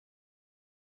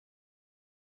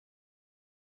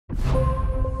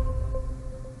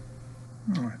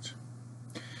Right.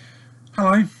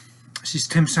 Hello, this is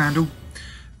Tim Sandle,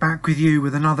 back with you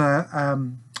with another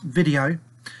video,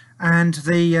 and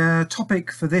the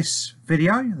topic for this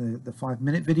video, the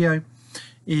 5-minute video,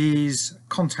 is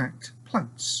contact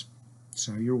plates.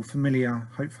 So you're all familiar,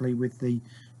 hopefully, with the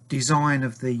design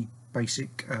of the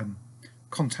basic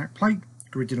contact plate,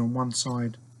 gridded on one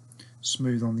side,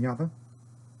 smooth on the other.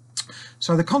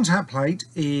 So the contact plate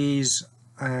is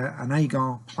an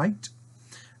agar plate,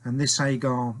 and this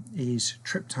agar is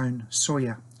tryptone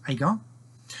soya agar.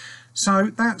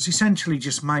 So that's essentially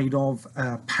just made of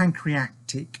a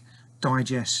pancreatic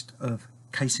digest of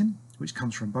casein, which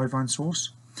comes from bovine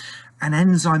source, an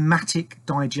enzymatic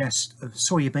digest of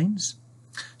soybeans,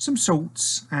 some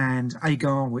salts, and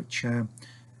agar, which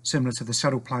similar to the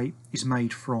saddle plate, is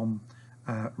made from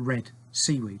red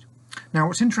seaweed. Now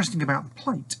what's interesting about the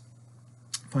plate,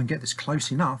 if I can get this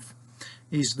close enough,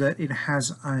 is that it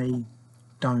has a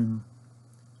dome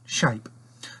shape.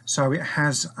 So it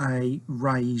has a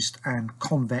raised and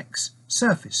convex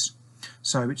surface.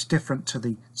 So it's different to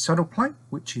the saddle plate,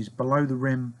 which is below the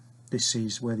rim. This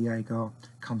is where the agar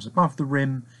comes above the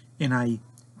rim in a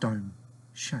dome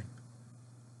shape.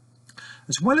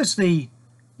 As well as the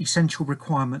essential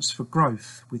requirements for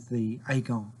growth with the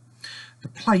agar, the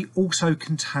plate also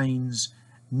contains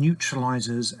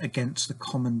neutralizers against the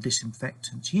common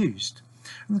disinfectants used.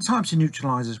 And the types of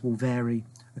neutralizers will vary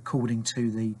according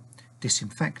to the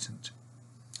disinfectant.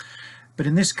 But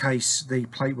in this case, the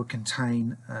plate will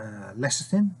contain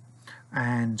lecithin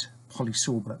and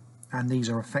polysorbate, and these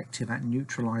are effective at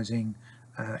neutralizing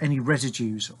any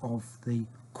residues of the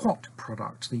quat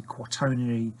product, the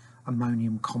quaternary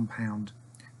ammonium compound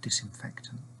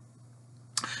disinfectant.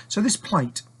 So this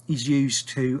plate is used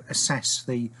to assess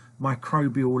the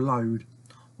microbial load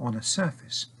on a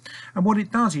surface, and what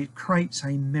it does, it creates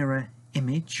a mirror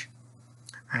image,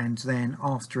 and then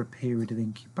after a period of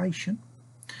incubation,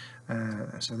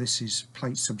 so this is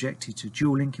plate subjected to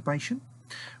dual incubation,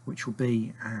 which will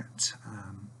be at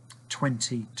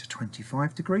 20 to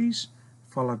 25 degrees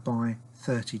followed by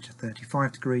 30 to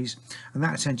 35 degrees, and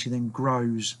that essentially then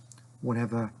grows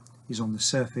whatever is on the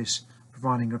surface,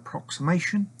 providing an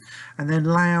approximation, and then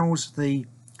allows the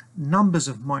numbers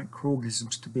of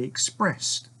microorganisms to be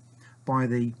expressed by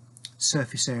the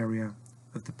surface area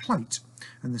of the plate,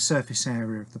 and the surface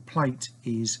area of the plate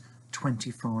is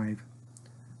 25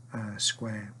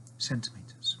 square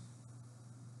centimeters.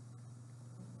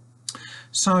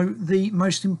 So the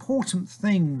most important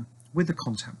thing with the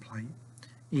contact plate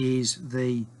is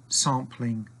the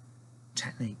sampling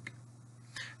technique.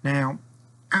 Now,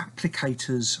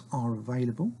 applicators are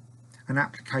available, and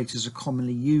applicators are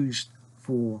commonly used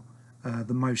for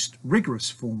the most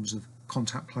rigorous forms of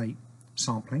contact plate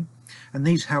sampling, and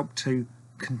these help to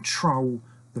control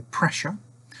the pressure,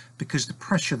 because the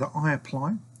pressure that I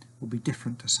apply will be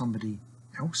different to somebody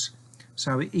else,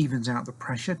 so it evens out the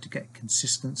pressure to get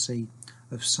consistency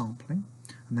of sampling,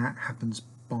 and that happens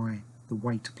by the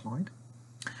weight applied,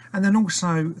 and then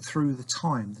also through the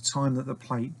time that the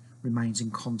plate remains in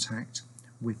contact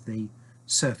with the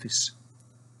surface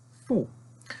for,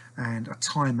 and a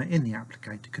timer in the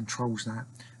applicator controls that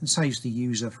and saves the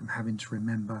user from having to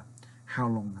remember how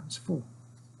long that's for.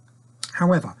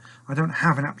 However, I don't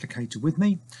have an applicator with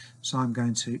me, so I'm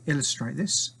going to illustrate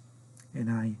this in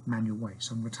a manual way.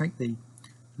 So I'm going to take the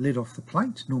lid off the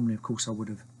plate. Normally, of course, I would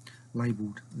have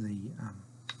labelled the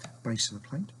base of the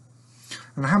plate.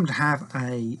 And I happen to have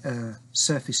a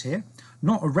surface here,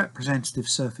 not a representative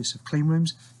surface of clean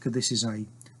rooms, because this is a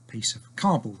piece of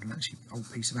cardboard and actually an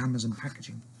old piece of Amazon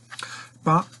packaging.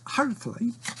 But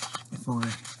hopefully, if I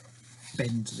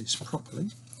bend this properly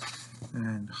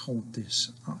and hold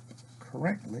this up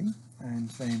correctly and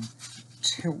then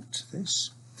tilt this,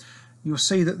 you'll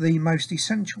see that the most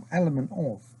essential element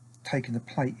of taking the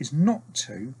plate is not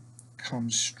to come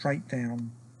straight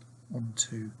down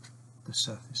onto the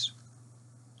surface.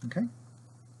 Okay,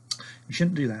 you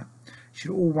shouldn't do that. You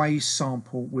should always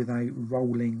sample with a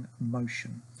rolling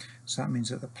motion. So that means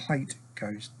that the plate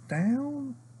goes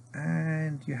down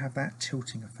and you have that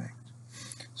tilting effect.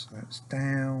 So that's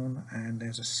down and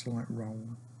there's a slight roll.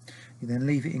 You then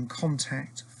leave it in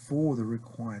contact for the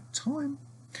required time,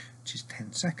 which is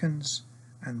 10 seconds,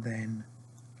 and then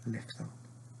lift up.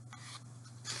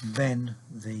 Then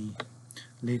the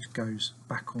lid goes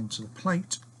back onto the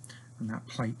plate, and that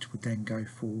plate would then go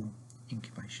for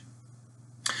incubation.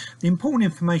 The important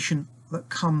information that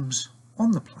comes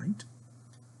on the plate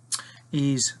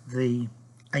is the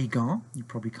agar. You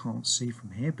probably can't see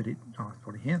from here, but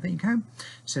probably here, I think you can.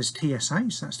 It says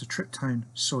TSA, so that's the tryptone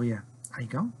soya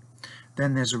agar.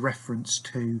 Then there's a reference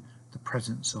to the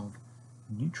presence of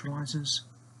neutralizers,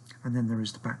 and then there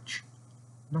is the batch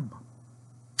number.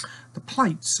 The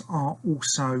plates are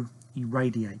also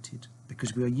irradiated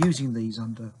because we are using these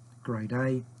under grade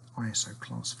A ISO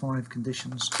class 5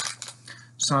 conditions.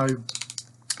 So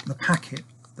the packet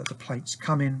that the plates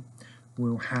come in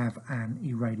will have an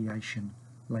irradiation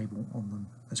label on them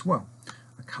as well,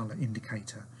 a colour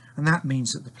indicator, and that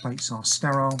means that the plates are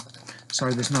sterile, so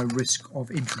there's no risk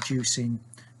of introducing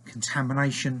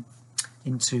contamination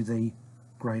into the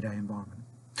grade A environment.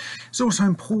 It's also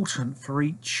important for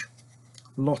each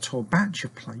lot or batch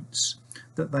of plates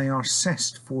that they are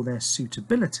assessed for their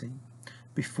suitability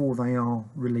before they are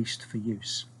released for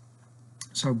use.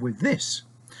 So with this,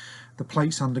 the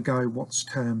plates undergo what's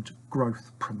termed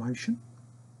growth promotion,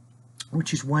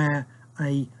 which is where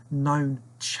a known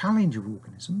challenge of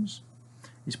organisms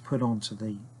is put onto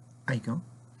the agar,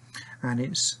 and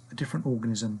it's a different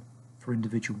organism for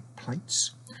individual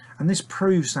plates, and this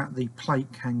proves that the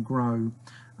plate can grow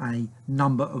a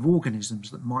number of organisms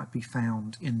that might be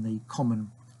found in the common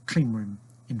cleanroom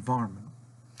environment.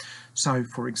 So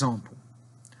for example,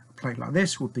 a plate like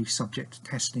this would be subject to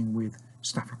testing with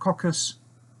Staphylococcus,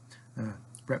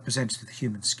 representative of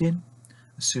human skin,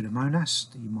 a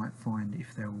Pseudomonas that you might find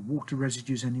if there were water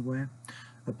residues anywhere,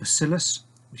 a Bacillus,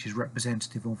 which is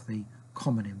representative of the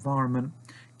common environment,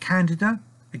 Candida,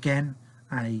 again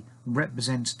a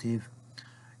representative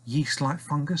yeast-like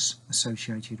fungus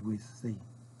associated with the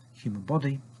human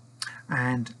body,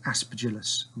 and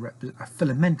Aspergillus, a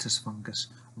filamentous fungus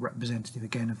representative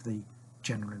again of the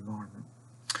general environment.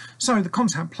 So the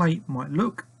contact plate might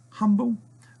look humble,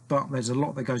 but there's a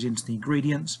lot that goes into the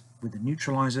ingredients with the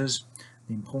neutralizers,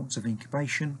 the importance of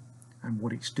incubation, and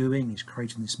what it's doing is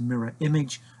creating this mirror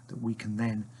image that we can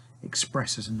then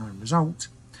express as a known result,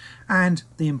 and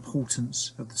the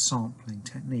importance of the sampling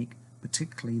technique,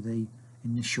 particularly the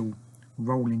initial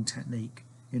rolling technique,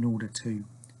 in order to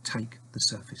take the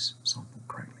surface sample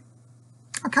correctly.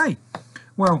 Okay,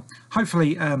 well,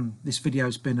 hopefully this video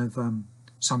has been of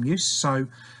some use. So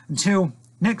until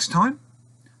next time,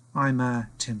 I'm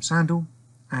Tim Sandle,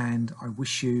 and I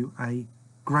wish you a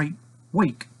great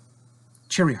week.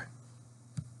 Cheerio.